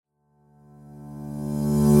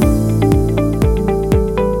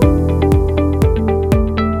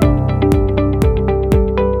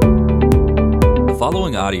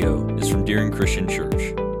audio is from Deering Christian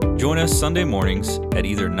Church. Join us Sunday mornings at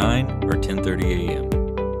either 9 or 10:30 a.m.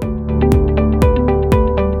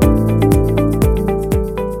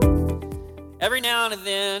 Every now and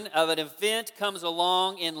then, an event comes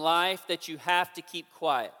along in life that you have to keep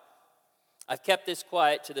quiet. I've kept this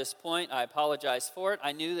quiet to this point. I apologize for it.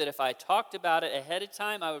 I knew that if I talked about it ahead of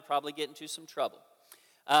time, I would probably get into some trouble.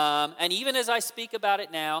 And even as I speak about it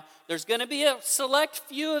now, there's going to be a select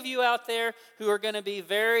few of you out there who are going to be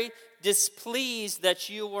very displeased that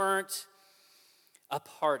you weren't a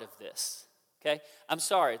part of this. Okay? I'm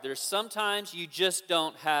sorry. There's sometimes you just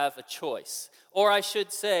don't have a choice. Or I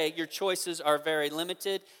should say, your choices are very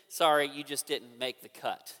limited. Sorry, you just didn't make the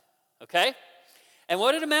cut. Okay? And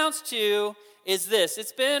what it amounts to is this.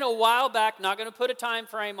 It's been a while back. Not going to put a time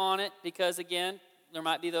frame on it because, again, there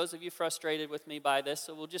might be those of you frustrated with me by this,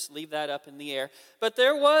 so we'll just leave that up in the air. But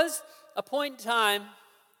there was a point in time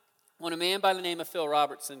when a man by the name of Phil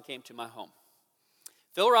Robertson came to my home.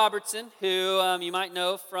 Phil Robertson, who you might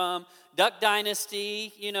know from Duck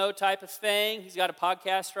Dynasty, type of thing. He's got a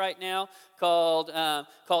podcast right now called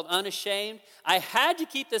Unashamed. I had to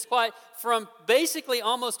keep this quiet from basically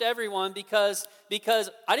almost everyone because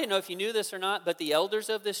I didn't know if you knew this or not, but the elders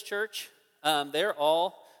of this church, they're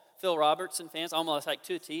all Phil Robertson fans, almost like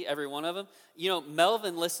to a T, every one of them.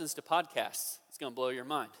 Melvin listens to podcasts. It's going to blow your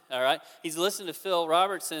mind, all right? He's listened to Phil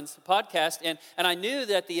Robertson's podcast, and I knew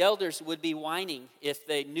that the elders would be whining if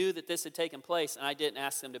they knew that this had taken place, and I didn't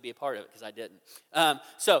ask them to be a part of it because I didn't.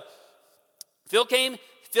 So Phil came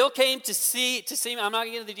to see me. I'm not going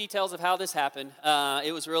to get into the details of how this happened.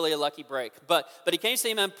 It was really a lucky break. But he came to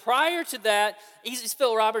see him, and prior to that, he's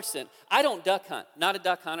Phil Robertson. I don't duck hunt. Not a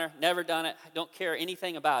duck hunter. Never done it. Don't care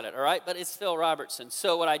anything about it, all right? But it's Phil Robertson.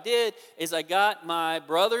 So what I did is I got my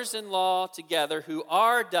brothers-in-law together who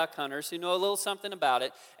are duck hunters, who know a little something about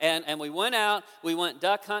it, and we went out. We went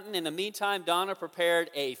duck hunting. In the meantime, Donna prepared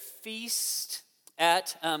a feast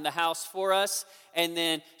at the house for us. And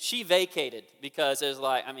then she vacated because it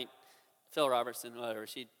was Phil Robertson, whatever,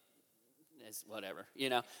 she is whatever,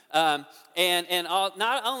 And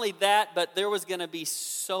not only that, but there was going to be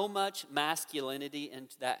so much masculinity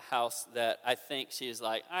into that house that I think she was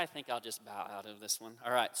like, I think I'll just bow out of this one.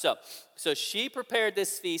 All right, so she prepared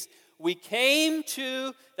this feast. We came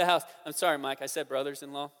to the house. I'm sorry, Mike, I said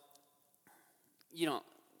brothers-in-law.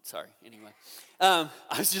 Sorry, anyway. I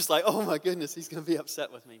was just like, oh my goodness, he's going to be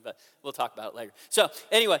upset with me, but we'll talk about it later. So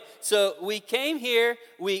anyway, we came here,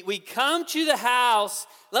 we come to the house.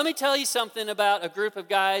 Let me tell you something about a group of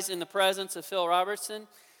guys in the presence of Phil Robertson.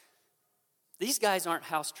 These guys aren't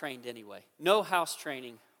house trained anyway. No house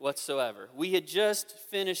training whatsoever. We had just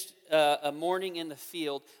finished a morning in the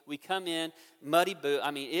field. We come in, muddy boot.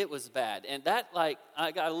 It was bad. And that,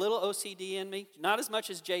 I got a little OCD in me. Not as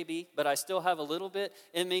much as JB, but I still have a little bit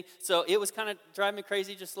in me. So it was kind of driving me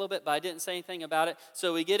crazy just a little bit, but I didn't say anything about it.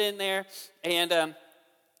 So we get in there, and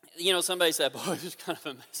somebody said, boy, there's kind of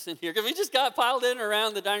a mess in here. Because we just got piled in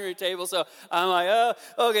around the dining room table. So I'm like,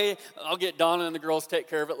 oh, okay, I'll get Donna and the girls to take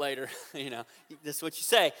care of it later. That's what you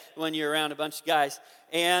say when you're around a bunch of guys.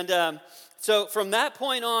 And so from that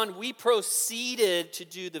point on, we proceeded to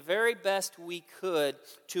do the very best we could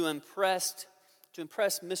to impress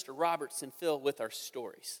Mr. Robertson, Phil, with our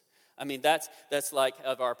stories. That's like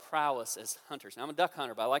of our prowess as hunters. Now, I'm a duck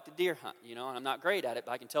hunter, but I like to deer hunt, and I'm not great at it,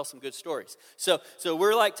 but I can tell some good stories. So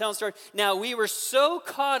we're like telling stories. Now, we were so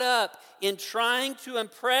caught up in trying to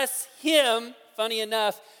impress him, funny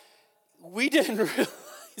enough, we didn't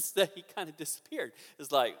realize that he kind of disappeared.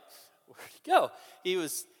 It's like, where'd he go? He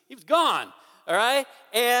was gone, all right?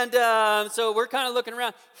 And so we're kind of looking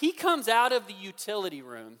around. He comes out of the utility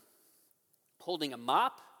room holding a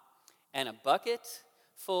mop and a bucket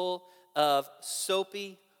full of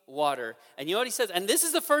soapy water. And you know what he says? And this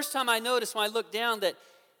is the first time I noticed when I looked down that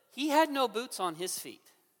he had no boots on his feet.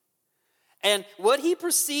 And what he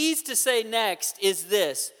proceeds to say next is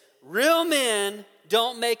this: real men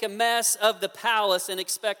don't make a mess of the palace and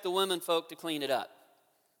expect the women folk to clean it up.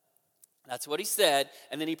 That's what he said.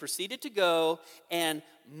 And then he proceeded to go and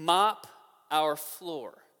mop our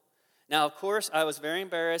floor. Now, of course, I was very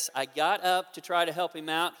embarrassed. I got up to try to help him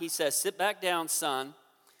out. He says, sit back down, son,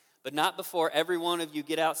 but not before every one of you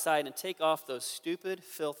get outside and take off those stupid,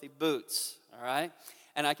 filthy boots, all right?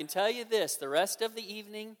 And I can tell you this, the rest of the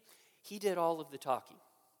evening, he did all of the talking.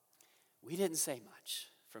 We didn't say much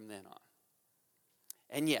from then on.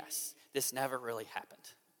 And yes, this never really happened,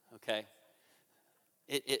 okay?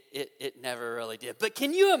 It never really did. But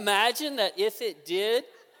can you imagine that if it did?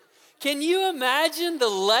 Can you imagine the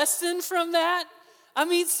lesson from that?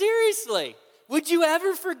 Seriously, would you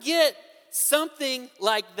ever forget something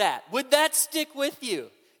like that. Would that stick with you?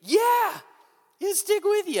 Yeah, it'll stick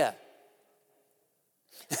with you.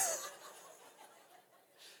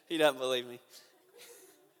 He doesn't believe me.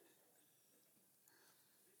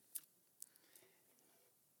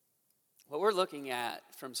 What we're looking at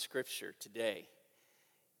from Scripture today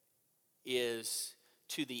is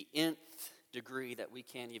to the nth degree that we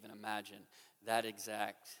can't even imagine that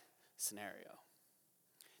exact scenario.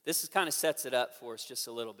 This kind of sets it up for us just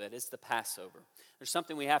a little bit. It's the Passover. There's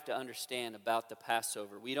something we have to understand about the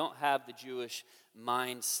Passover. We don't have the Jewish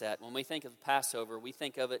mindset. When we think of Passover, we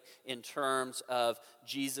think of it in terms of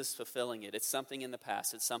Jesus fulfilling it. It's something in the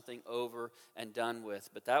past. It's something over and done with.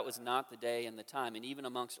 But that was not the day and the time. And even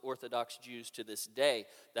amongst Orthodox Jews to this day,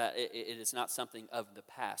 that it is not something of the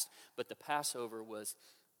past. But the Passover was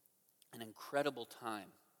an incredible time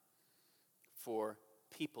for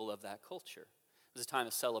people of that culture. It was a time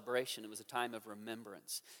of celebration. It was a time of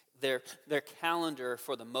remembrance. Their calendar,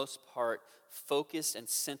 for the most part, focused and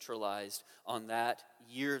centralized on that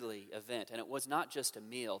yearly event. And it was not just a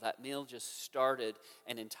meal. That meal just started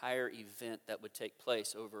an entire event that would take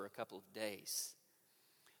place over a couple of days.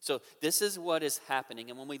 So this is what is happening.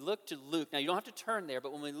 And when we look to Luke, now you don't have to turn there,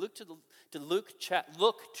 but when we look to Luke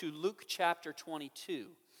chapter 22,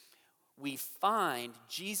 we find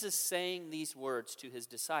Jesus saying these words to his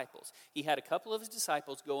disciples. He had a couple of his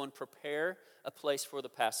disciples go and prepare a place for the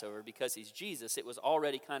Passover. Because he's Jesus, it was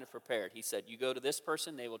already kind of prepared. He said, you go to this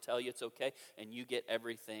person, they will tell you it's okay, and you get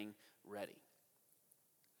everything ready.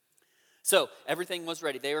 So everything was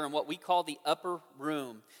ready. They were in what we call the upper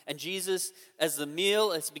room. And Jesus, as the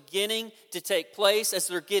meal is beginning to take place, as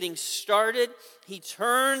they're getting started, he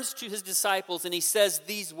turns to his disciples and he says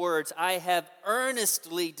these words, I have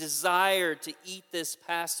earnestly desired to eat this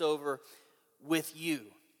Passover with you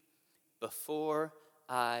before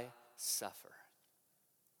I suffer.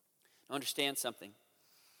 Now understand something.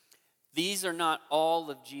 These are not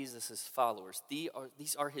all of Jesus' followers.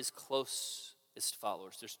 These are his closest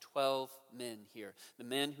followers. There's 12 men here. The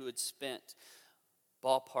men who had spent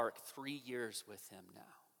ballpark 3 years with him now.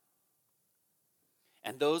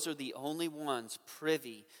 And those are the only ones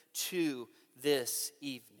privy to this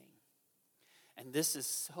evening. And this is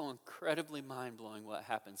so incredibly mind-blowing what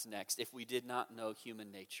happens next if we did not know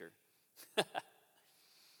human nature.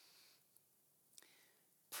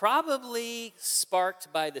 Probably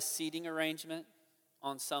sparked by the seating arrangement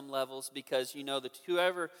on some levels, because you know that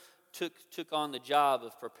whoever took on the job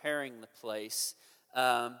of preparing the place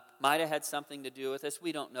might have had something to do with this.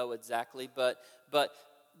 We don't know exactly, but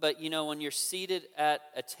you know, when you're seated at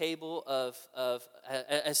a table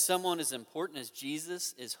as someone as important as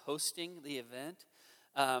Jesus is hosting the event,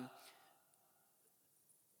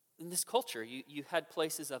 in this culture, you had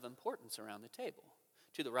places of importance around the table.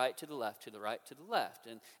 To the right, to the left, to the right, to the left.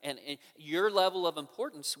 And your level of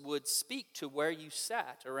importance would speak to where you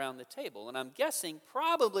sat around the table. And I'm guessing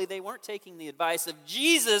probably they weren't taking the advice of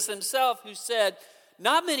Jesus himself, who said,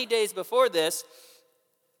 not many days before this,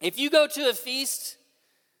 if you go to a feast,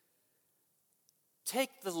 take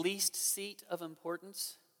the least seat of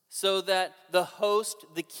importance, so that the host,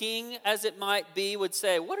 the king as it might be, would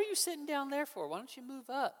say, what are you sitting down there for? Why don't you move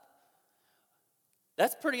up?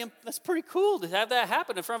 That's pretty cool to have that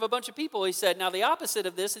happen in front of a bunch of people. He said, now the opposite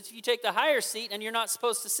of this is if you take the higher seat and you're not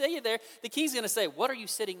supposed to sit there, the king's going to say, what are you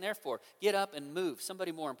sitting there for? Get up and move.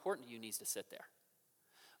 Somebody more important to you needs to sit there.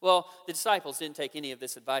 Well, the disciples didn't take any of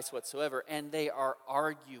this advice whatsoever, and they are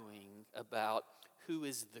arguing about who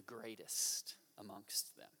is the greatest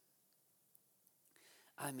amongst them.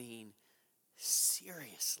 I mean,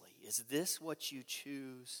 seriously, is this what you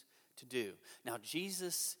choose to do? Now,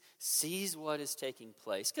 Jesus sees what is taking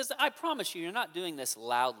place, because I promise you're not doing this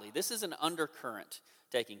loudly. This is an undercurrent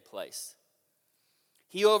taking place.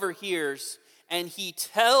 He overhears and he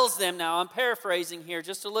tells them, now I'm paraphrasing here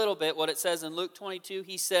just a little bit what it says in Luke 22.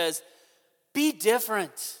 He says, be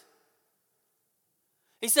different.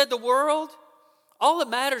 He said the world, all that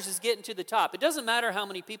matters is getting to the top. It doesn't matter how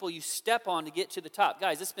many people you step on to get to the top.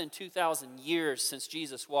 Guys, it's been 2,000 years since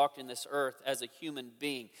Jesus walked in this earth as a human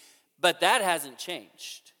being. But that hasn't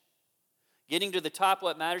changed. Getting to the top,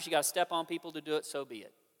 what matters, you got to step on people to do it, so be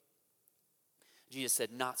it. Jesus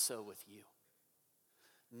said, not so with you.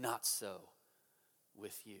 Not so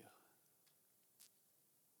with you.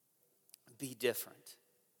 Be different.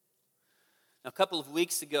 Now, a couple of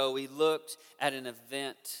weeks ago, we looked at an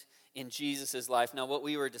event in Jesus' life. Now, what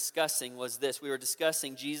we were discussing was this. We were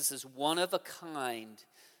discussing Jesus' one-of-a-kind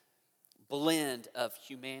blend of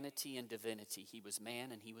humanity and divinity. He was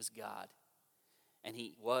man and he was God. And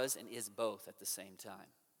he was and is both at the same time.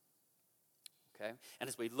 okay? And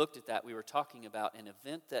as we looked at that, we were talking about an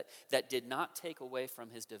event that did not take away from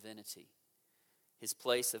his divinity, his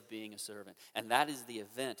place of being a servant. And that is the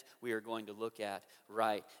event we are going to look at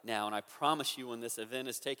right now. And I promise you, when this event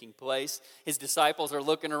is taking place, his disciples are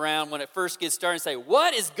looking around when it first gets started and say,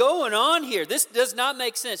 what is going on here? This does not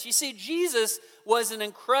make sense. You see, Jesus was an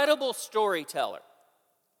incredible storyteller.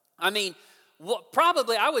 I mean,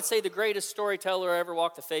 probably, I would say, the greatest storyteller ever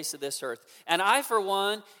walked the face of this earth. And I, for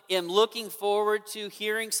one, am looking forward to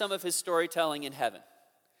hearing some of his storytelling in heaven.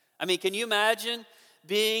 I mean, can you imagine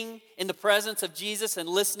being in the presence of Jesus and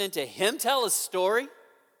listening to him tell a story?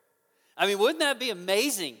 I mean, wouldn't that be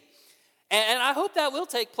amazing? And I hope that will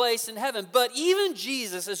take place in heaven. But even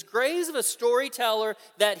Jesus, as great of a storyteller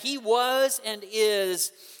that he was and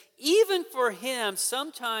is, even for him,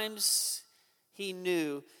 sometimes he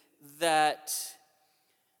knew that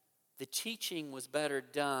the teaching was better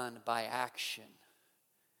done by action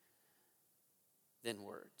than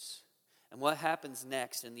words. And what happens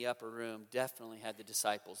next in the upper room definitely had the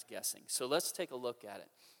disciples guessing. So let's take a look at it.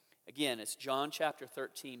 Again, it's John chapter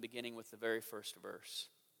 13, beginning with the very first verse.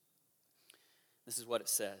 This is what it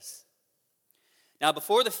says. Now,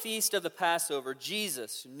 before the feast of the Passover,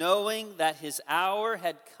 Jesus, knowing that his hour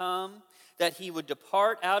had come, that he would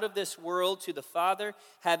depart out of this world to the Father,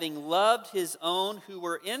 having loved his own who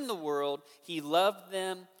were in the world, he loved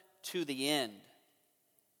them to the end.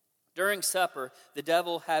 During supper, the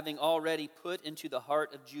devil having already put into the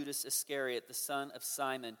heart of Judas Iscariot, the son of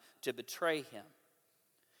Simon, to betray him.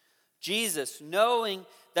 Jesus, knowing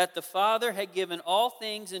that the Father had given all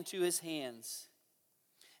things into his hands,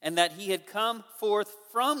 and that he had come forth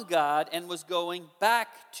from God and was going back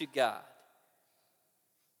to God,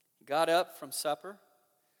 he got up from supper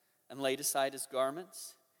and laid aside his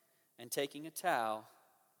garments, and taking a towel,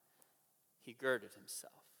 he girded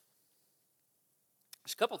himself.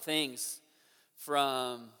 There's a couple things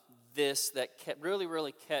from this that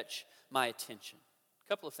really catch my attention. A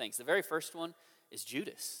couple of things. The very first one is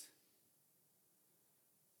Judas.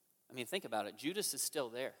 I mean, think about it. Judas is still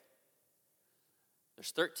there. There's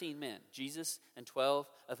 13 men, Jesus and 12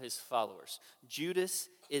 of his followers. Judas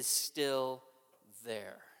is still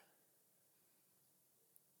there.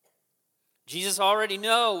 Jesus already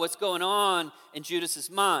knows what's going on in Judas's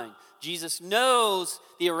mind. Jesus knows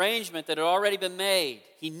the arrangement that had already been made.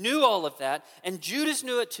 He knew all of that, and Judas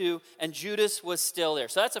knew it too, and Judas was still there.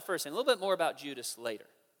 So that's the first thing. A little bit more about Judas later.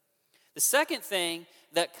 The second thing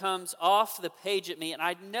that comes off the page at me, and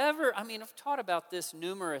I've taught about this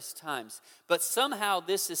numerous times, but somehow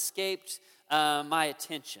this escaped my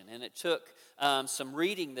attention, and it took some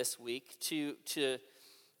reading this week to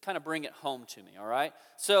kind of bring it home to me, all right?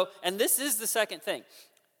 So, and this is the second thing.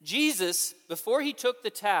 Jesus, before he took the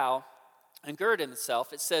towel and girded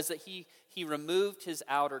himself, it says that he removed his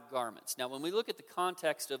outer garments. Now, when we look at the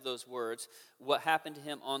context of those words, what happened to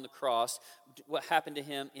him on the cross, what happened to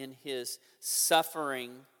him in his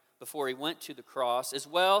suffering before he went to the cross, as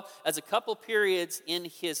well as a couple periods in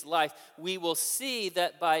his life, we will see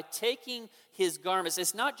that by taking his garments,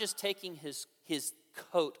 it's not just taking his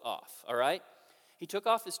coat off, all right? He took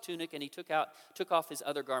off his tunic and he took off his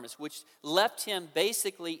other garments, which left him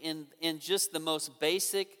basically in just the most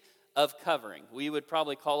basic of covering. We would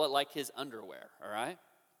probably call it like his underwear, all right?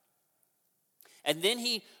 And then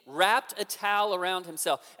he wrapped a towel around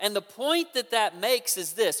himself. And the point that makes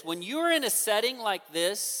is this. When you're in a setting like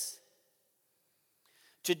this,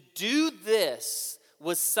 to do this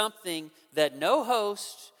was something that no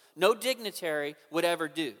host, no dignitary would ever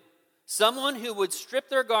do. Someone who would strip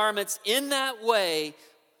their garments in that way,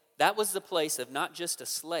 that was the place of not just a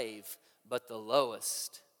slave, but the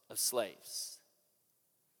lowest of slaves.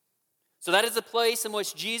 So that is the place in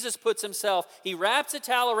which Jesus puts himself. He wraps a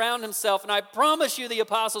towel around himself, and I promise you the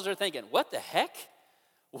apostles are thinking, what the heck?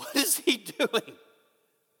 What is he doing?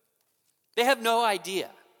 They have no idea.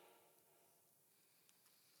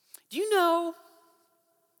 Do you know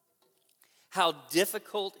how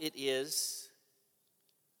difficult it is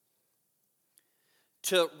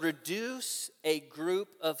to reduce a group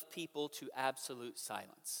of people to absolute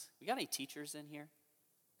silence? We got any teachers in here?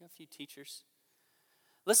 We got a few teachers.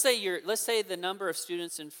 Let's say the number of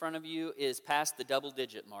students in front of you is past the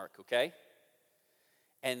double-digit mark, okay?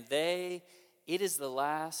 And it is the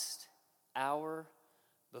last hour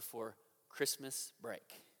before Christmas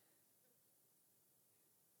break.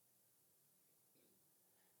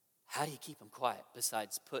 How do you keep them quiet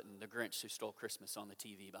besides putting The Grinch Who Stole Christmas on the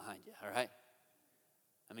TV behind you, all right?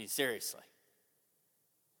 I mean, seriously.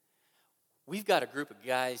 We've got a group of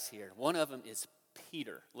guys here. One of them is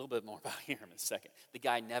Peter. A little bit more about him in a second. The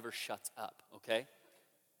guy never shuts up, okay?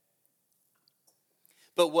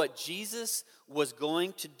 But what Jesus was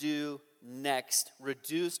going to do next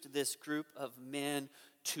reduced this group of men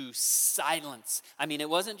to silence. I mean, it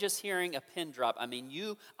wasn't just hearing a pin drop. I mean,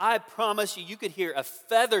 I promise you could hear a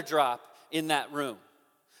feather drop in that room.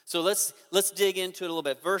 So let's dig into it a little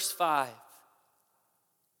bit. Verse 5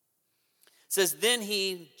 says, Then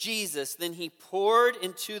he poured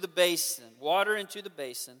into the basin, water into the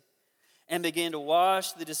basin, and began to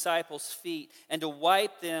wash the disciples' feet and to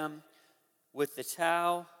wipe them with the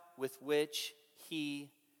towel with which he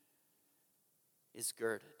is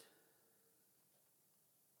girded.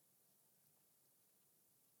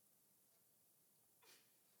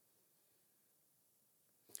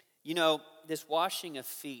 You know, this washing of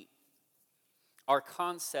feet, our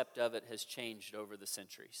concept of it has changed over the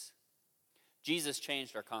centuries. Jesus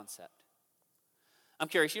changed our concept. I'm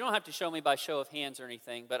curious, you don't have to show me by show of hands or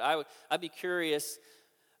anything, but I'd be curious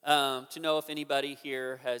to know if anybody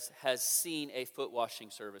here has seen a foot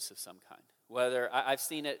washing service of some kind. Whether I've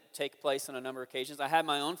seen it take place on a number of occasions. I had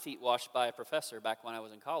my own feet washed by a professor back when I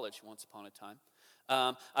was in college once upon a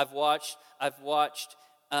time. I've watched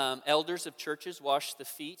elders of churches wash the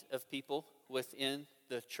feet of people within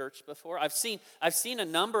the church before. I've seen a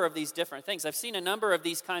number of these different things. I've seen a number of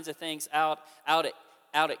these kinds of things out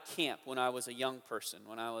at camp when I was a young person.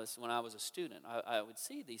 When I was a student, I would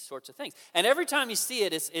see these sorts of things. And every time you see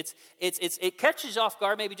it, it catches you off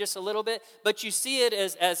guard maybe just a little bit, but you see it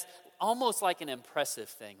as almost like an impressive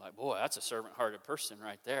thing. Like, boy, that's a servant-hearted person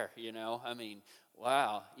right there. You know, I mean,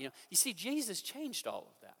 wow. You know, you see, Jesus changed all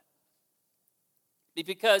of that.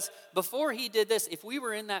 Because before he did this, if we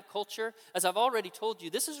were in that culture, as I've already told you,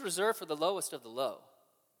 this is reserved for the lowest of the low.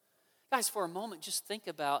 Guys, for a moment, just think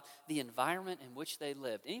about the environment in which they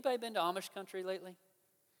lived. Anybody been to Amish country lately?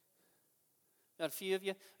 Got a few of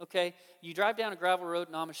you? Okay, you drive down a gravel road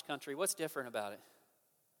in Amish country. What's different about it?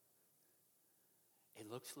 It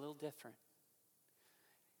looks a little different.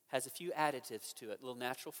 Has a few additives to it, a little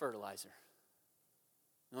natural fertilizer.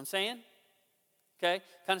 You know what I'm saying? Okay,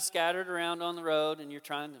 kind of scattered around on the road, and you're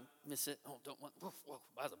trying to miss it. Oh, don't want. Whoa,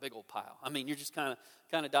 that's a big old pile. I mean, you're just kind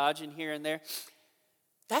of dodging here and there.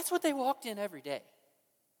 That's what they walked in every day.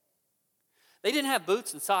 They didn't have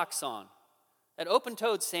boots and socks on. They had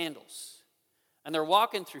open-toed sandals, and they're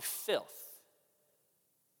walking through filth.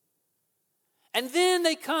 And then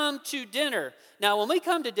they come to dinner. Now, when we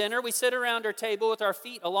come to dinner, we sit around our table with our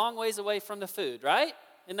feet a long ways away from the food, right?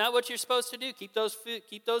 Isn't that what you're supposed to do? Keep those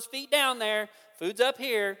feet down there. Food's up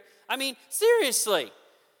here. I mean, seriously,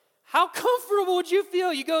 how comfortable would you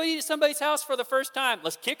feel? You go eat at somebody's house for the first time.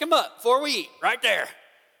 Let's kick them up before we eat, right there.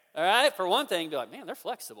 All right? For one thing, be like, man, they're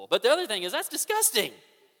flexible. But the other thing is, that's disgusting.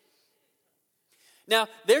 Now,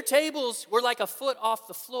 their tables were like a foot off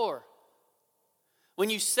the floor. When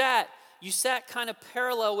you sat kind of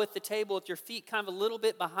parallel with the table with your feet kind of a little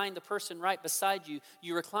bit behind the person right beside you.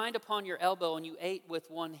 You reclined upon your elbow and you ate with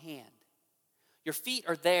one hand. Your feet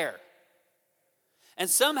are there. And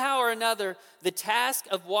somehow or another, the task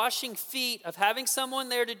of washing feet, of having someone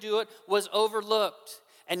there to do it, was overlooked.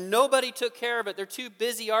 And nobody took care of it. They're too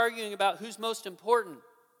busy arguing about who's most important.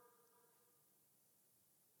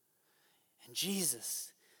 And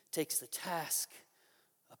Jesus takes the task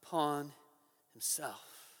upon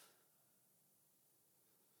himself.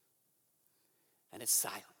 And it's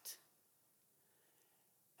silent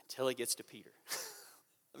until he gets to Peter.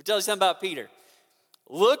 Let me tell you something about Peter.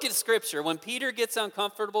 Look at Scripture. When Peter gets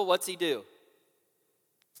uncomfortable, what's he do?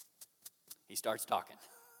 He starts talking.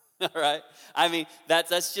 All right? I mean,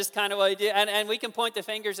 that's just kind of what he did. And we can point the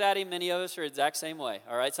fingers at him. Many of us are the exact same way.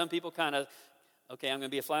 All right? Some people kind of, okay, I'm going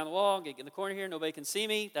to be a fly on the wall, get in the corner here, nobody can see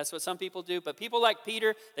me. That's what some people do. But people like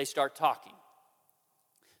Peter, they start talking.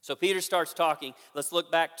 So Peter starts talking. Let's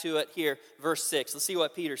look back to it here, verse 6. Let's see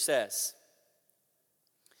what Peter says.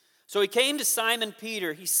 So he came to Simon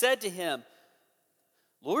Peter. He said to him,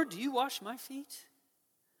 Lord, do you wash my feet?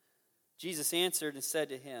 Jesus answered and said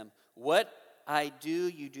to him, what I do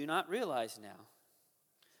you do not realize now,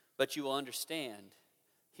 but you will understand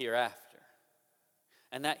hereafter.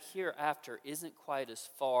 And that hereafter isn't quite as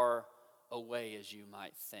far away as you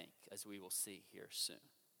might think, as we will see here soon.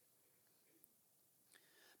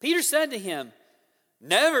 Peter said to him,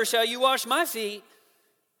 never shall you wash my feet.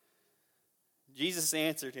 Jesus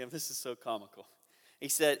answered him, this is so comical. He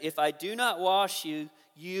said, if I do not wash you,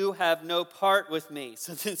 you have no part with me.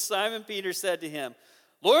 So then Simon Peter said to him,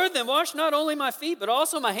 Lord, then wash not only my feet, but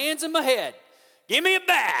also my hands and my head. Give me a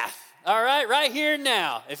bath, all right here and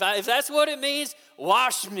now. If that's what it means,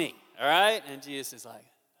 wash me, all right? And Jesus is like,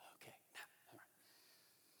 okay, all right.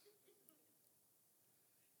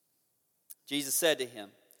 Jesus said to him,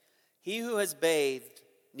 he who has bathed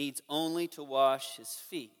needs only to wash his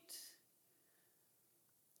feet,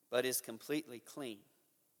 but is completely clean.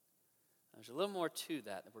 There's a little more to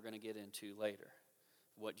that we're going to get into later,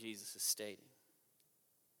 what Jesus is stating.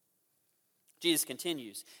 Jesus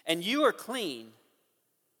continues, and you are clean,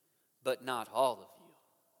 but not all of you.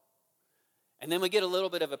 And then we get a little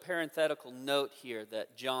bit of a parenthetical note here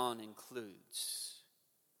that John includes.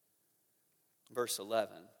 Verse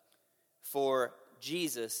 11, for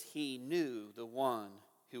Jesus, he knew the one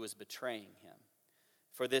who was betraying him.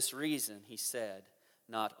 For this reason, he said,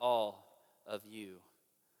 not all of you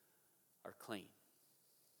are clean.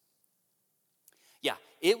 Yeah,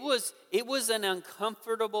 it was an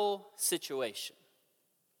uncomfortable situation.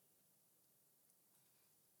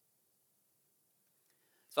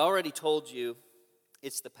 So I already told you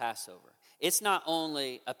it's the Passover. It's not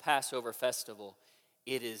only a Passover festival,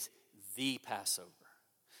 it is the Passover.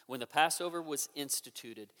 When the Passover was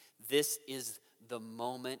instituted, this is the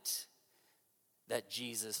moment that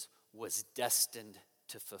Jesus was destined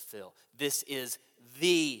to fulfill. This is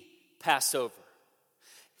the Passover.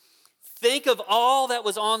 Think of all that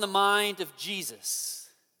was on the mind of Jesus.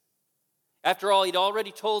 After all, he'd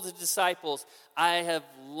already told his disciples, I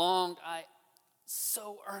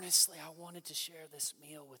so earnestly I wanted to share this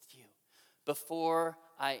meal with you before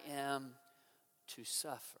I am to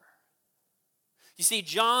suffer. You see,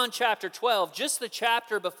 John chapter 12, just the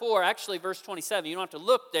chapter before, actually verse 27, you don't have to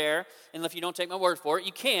look there, and if you don't take my word for it,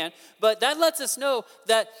 you can. But that lets us know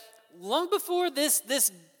that long before this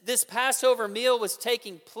Passover meal was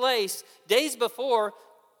taking place, days before,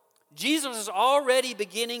 Jesus was already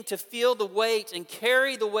beginning to feel the weight and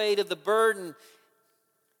carry the weight of the burden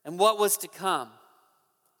and what was to come.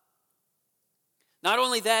 Not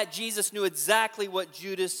only that, Jesus knew exactly what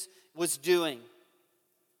Judas was doing.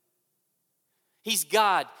 He's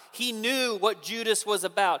God. He knew what Judas was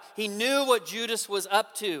about. He knew what Judas was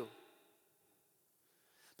up to.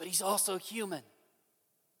 But he's also human.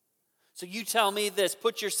 So you tell me this,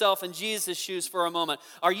 put yourself in Jesus' shoes for a moment.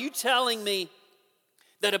 Are you telling me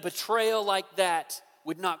that a betrayal like that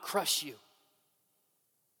would not crush you?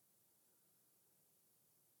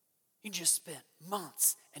 You just spent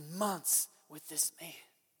months and months with this man,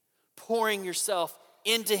 pouring yourself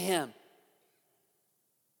into him.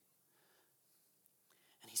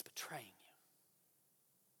 And he's betraying you.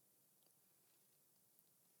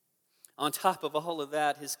 On top of all of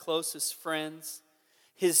that, his closest friends,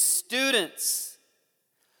 his students,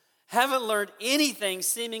 haven't learned anything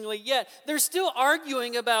seemingly yet. They're still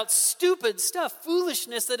arguing about stupid stuff,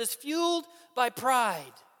 foolishness that is fueled by pride.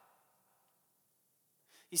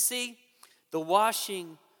 You see, the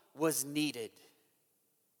washing was needed.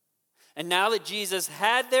 And now that Jesus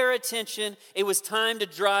had their attention, it was time to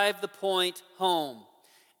drive the point home.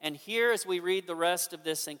 And here, as we read the rest of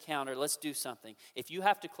this encounter, let's do something. If you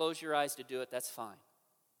have to close your eyes to do it, that's fine.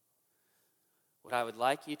 What I would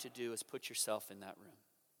like you to do is put yourself in that room.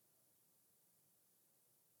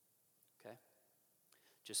 Okay?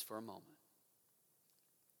 Just for a moment.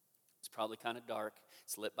 It's probably kind of dark.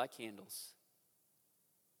 It's lit by candles.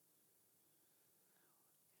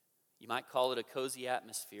 You might call it a cozy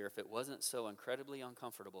atmosphere if it wasn't so incredibly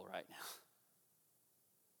uncomfortable right now.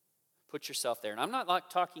 Put yourself there. And I'm not like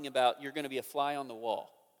talking about you're going to be a fly on the wall.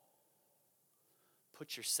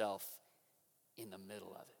 Put yourself in the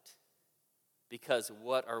middle of it. Because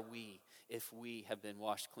what are we if we have been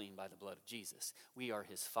washed clean by the blood of Jesus? We are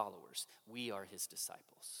his followers. We are his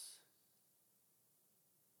disciples.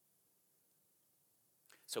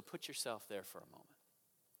 So put yourself there for a moment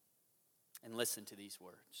and listen to these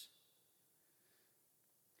words.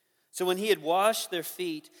 So when he had washed their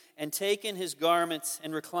feet and taken his garments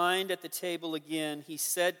and reclined at the table again, he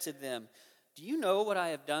said to them, "Do you know what I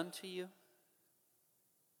have done to you?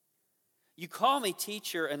 You call me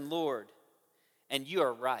teacher and Lord, and you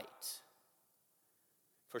are right,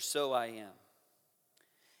 for so I am.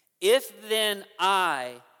 If then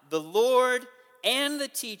I, the Lord and the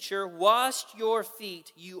teacher, washed your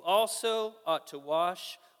feet, you also ought to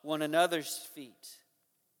wash one another's feet.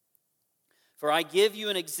 For I give you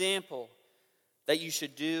an example that you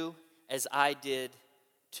should do as I did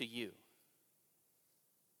to you.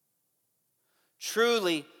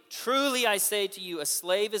 Truly, truly I say to you, a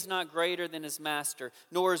slave is not greater than his master,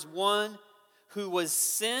 nor is one who was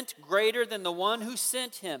sent greater than the one who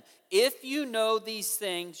sent him. If you know these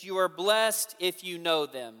things, you are blessed if you know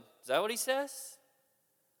them." Is that what he says?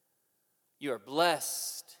 You are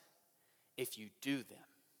blessed if you do them.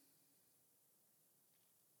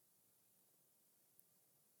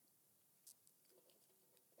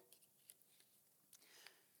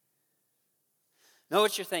 Know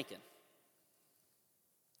what you're thinking.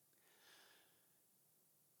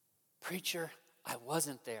 Preacher, I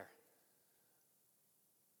wasn't there.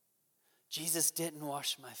 Jesus didn't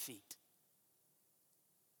wash my feet.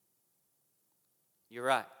 You're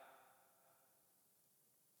right.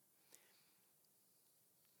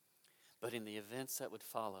 But in the events that would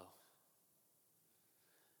follow,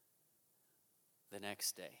 the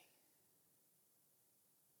next day,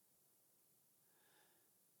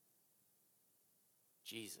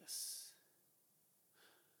 Jesus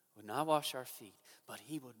would not wash our feet, but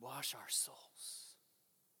he would wash our souls.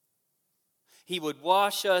 He would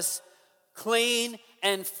wash us clean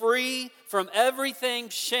and free from everything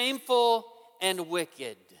shameful and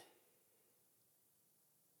wicked.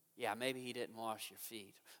 Yeah, maybe he didn't wash your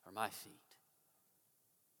feet or my feet,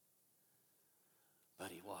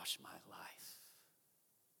 but he washed my life.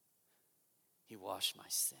 He washed my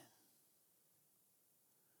sin.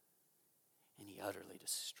 And he utterly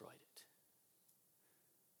destroyed it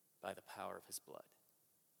by the power of his blood.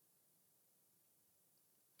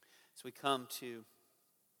 So we come to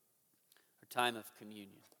our time of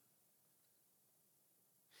communion.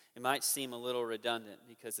 It might seem a little redundant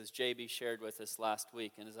because as JB shared with us last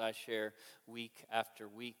week, and as I share week after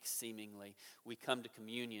week seemingly, we come to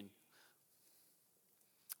communion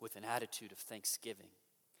with an attitude of thanksgiving.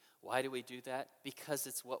 Why do we do that? Because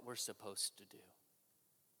it's what we're supposed to do.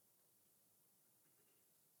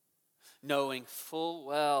 Knowing full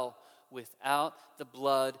well without the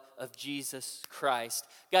blood of Jesus Christ.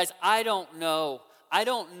 Guys, I don't know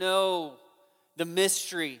the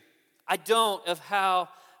mystery. I don't of how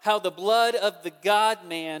the blood of the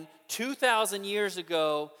God-man 2,000 years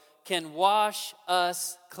ago can wash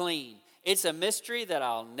us clean. It's a mystery that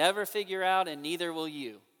I'll never figure out, and neither will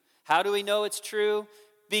you. How do we know it's true?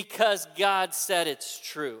 Because God said it's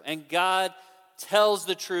true, and God tells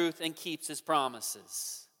the truth and keeps his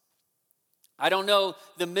promises. I don't know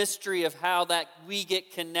the mystery of how that we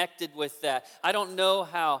get connected with that. I don't know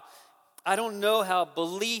how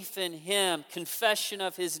belief in him, confession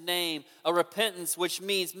of his name, a repentance, which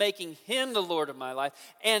means making him the Lord of my life,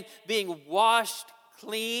 and being washed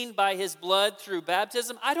clean by his blood through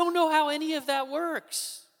baptism. I don't know how any of that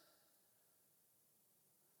works.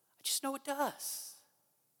 I just know it does.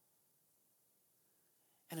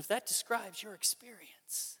 And if that describes your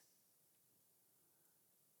experience,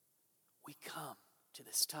 we come to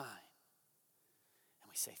this time and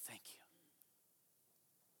we say thank you.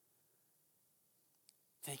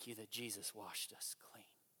 Thank you that Jesus washed us clean.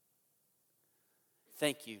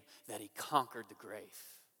 Thank you that he conquered the grave.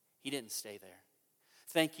 He didn't stay there.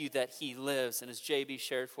 Thank you that he lives, and as JB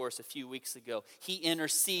shared for us a few weeks ago, he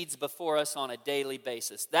intercedes before us on a daily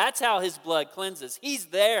basis. That's how his blood cleanses. He's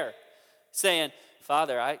there saying,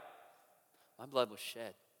 Father, my blood was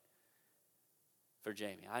shed for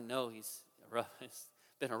Jamie. I know it's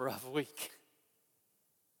been a rough week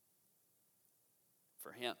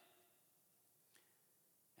for him.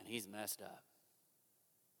 And he's messed up.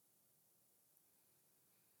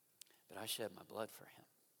 But I shed my blood for him.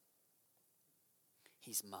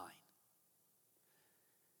 He's mine.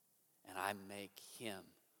 And I make him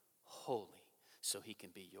holy so he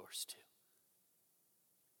can be yours too.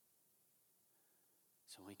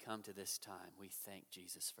 So when we come to this time, we thank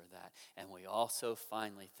Jesus for that. And we also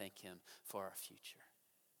finally thank him for our future.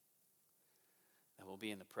 That we'll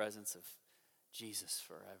be in the presence of Jesus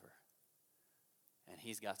forever. And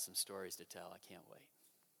he's got some stories to tell. I can't wait.